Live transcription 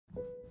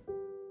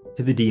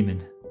To the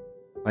Demon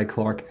by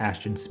Clark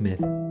Ashton Smith.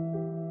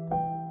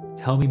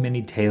 Tell me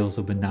many tales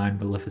of benign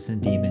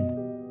maleficent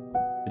demon,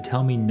 but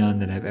tell me none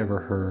that I've ever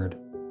heard,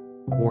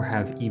 or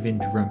have even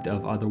dreamt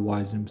of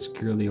otherwise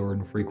obscurely or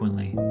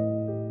infrequently.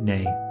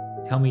 Nay,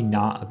 tell me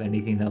not of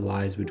anything that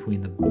lies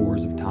between the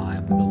borders of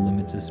time or the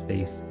limits of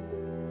space,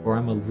 for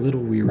I'm a little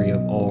weary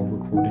of all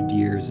recorded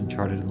years and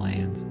charted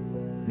lands.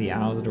 The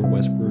isles that are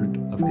westward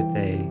of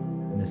Cathay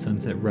and the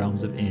sunset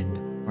realms of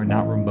Ind are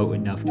not remote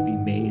enough to be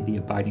made the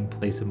abiding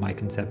place of my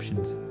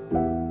conceptions.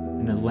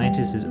 And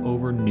Atlantis is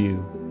over new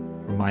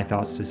for my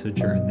thoughts to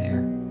sojourn there,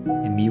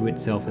 and Mu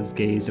itself has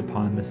gazed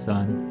upon the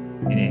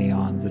sun in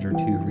aeons that are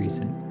too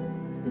recent.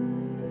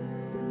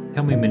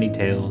 Tell me many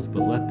tales,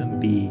 but let them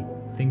be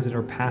things that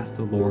are past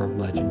the lore of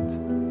legends,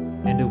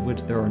 and of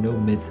which there are no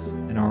myths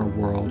in our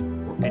world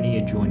or any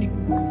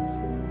adjoining worlds.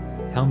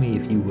 Tell me,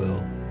 if you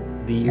will,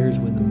 the years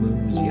when the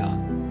moon was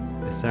young,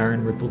 the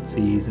siren-rippled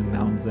seas and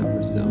mountains that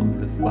were zoned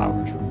with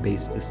flowers from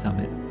base to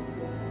summit.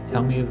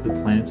 Tell me of the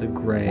planets of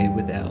gray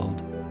with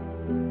eld,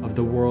 of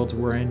the worlds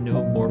wherein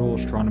no mortal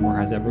astronomer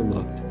has ever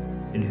looked,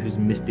 and whose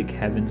mystic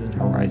heavens and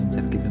horizons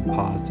have given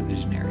pause to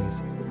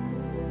visionaries.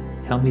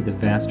 Tell me the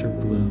vaster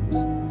blooms,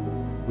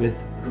 with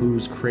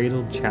whose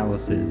cradled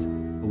chalices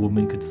a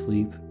woman could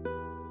sleep,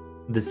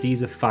 the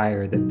seas of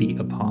fire that beat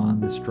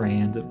upon the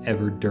strands of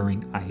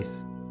ever-during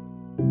ice,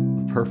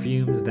 of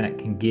perfumes that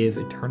can give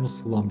eternal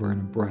slumber in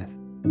a breath,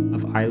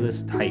 of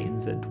eyeless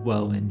titans that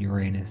dwell in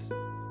Uranus,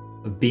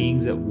 of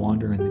beings that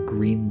wander in the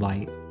green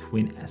light of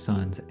twin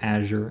suns,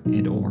 azure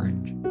and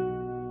orange.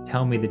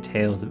 Tell me the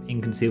tales of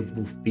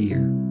inconceivable fear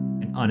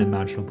and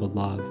unimaginable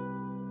love,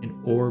 and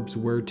orbs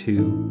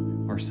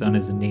whereto our sun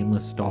is a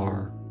nameless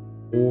star,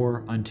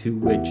 or unto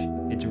which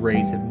its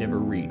rays have never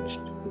reached.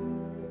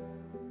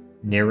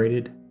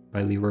 Narrated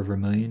by Leroy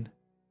Vermillion.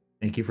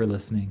 Thank you for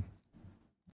listening.